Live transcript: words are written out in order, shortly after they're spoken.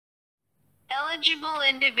Eligible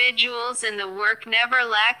individuals in the work never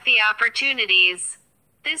lack the opportunities.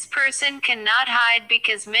 This person cannot hide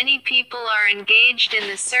because many people are engaged in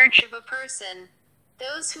the search of a person.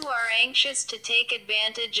 Those who are anxious to take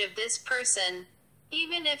advantage of this person.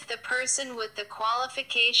 Even if the person with the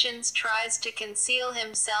qualifications tries to conceal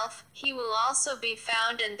himself, he will also be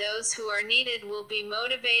found, and those who are needed will be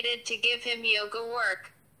motivated to give him yoga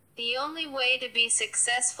work. The only way to be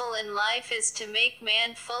successful in life is to make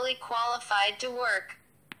man fully qualified to work.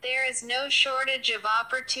 There is no shortage of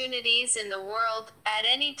opportunities in the world. At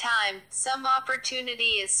any time, some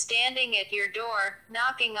opportunity is standing at your door,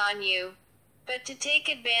 knocking on you. But to take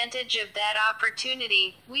advantage of that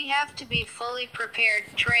opportunity, we have to be fully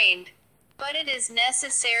prepared, trained. But it is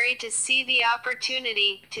necessary to see the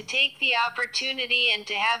opportunity, to take the opportunity, and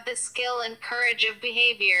to have the skill and courage of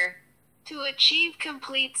behavior. To achieve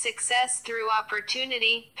complete success through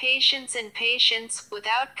opportunity, patience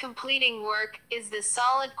without completing work, is the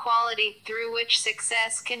solid quality through which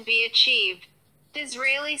success can be achieved.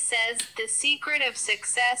 Disraeli says, the secret of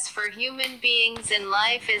success for human beings in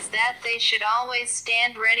life is that they should always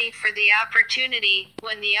stand ready for the opportunity.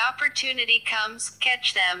 When the opportunity comes,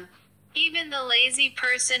 catch them. Even the lazy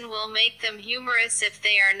person will make them humorous if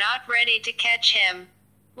they are not ready to catch him.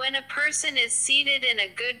 When a person is seated in a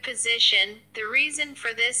good position, the reason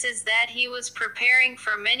for this is that he was preparing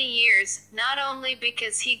for many years, not only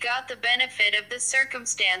because he got the benefit of the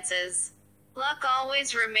circumstances. Luck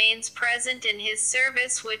always remains present in his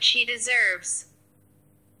service, which he deserves.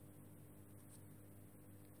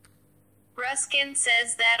 Ruskin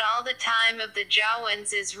says that all the time of the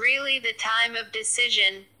Jawans is really the time of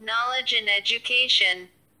decision, knowledge and education.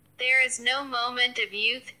 There is no moment of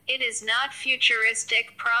youth, it is not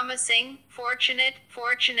futuristic, promising, fortunate,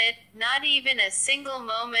 not even a single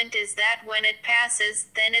moment is that. When it passes,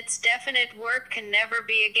 then its definite work can never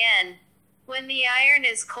be again. When the iron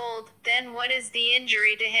is cold, then what is the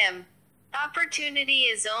injury to him? Opportunity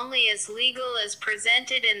is only as legal as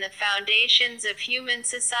presented in the foundations of human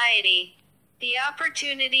society. The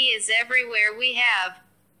opportunity is everywhere we have.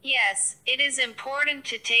 Yes, it is important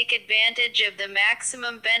to take advantage of the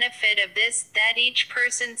maximum benefit of this, that each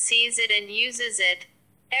person sees it and uses it.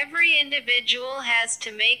 Every individual has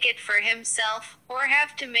to make it for himself, or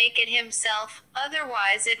have to make it himself,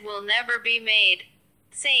 otherwise it will never be made.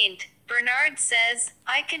 St. Bernard says,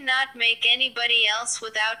 I cannot make anybody else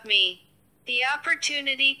without me. The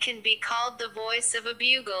opportunity can be called the voice of a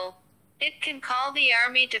bugle. It can call the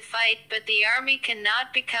army to fight, but the army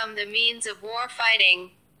cannot become the means of war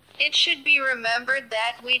fighting. It should be remembered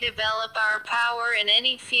that we develop our power in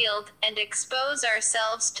any field, and expose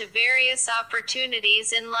ourselves to various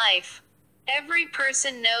opportunities in life. Every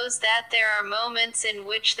person knows that there are moments in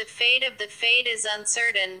which the fate of the fate is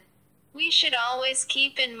uncertain. We should always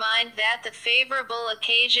keep in mind that the favorable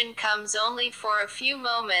occasion comes only for a few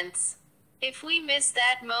moments. If we miss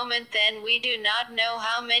that moment, then we do not know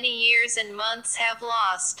how many years and months have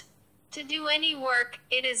lost. To do any work,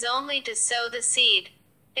 it is only to sow the seed.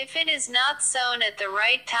 If it is not sown at the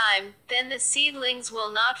right time, then the seedlings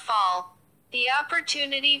will not fall. The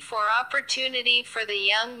opportunity for the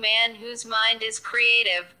young man whose mind is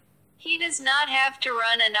creative. He does not have to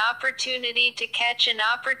run an opportunity to catch an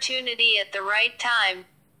opportunity at the right time.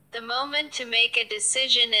 The moment to make a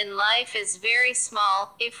decision in life is very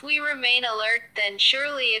small. If we remain alert, then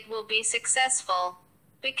surely it will be successful.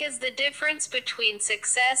 Because the difference between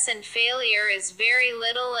success and failure is very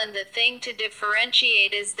little, and the thing to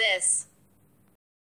differentiate is this.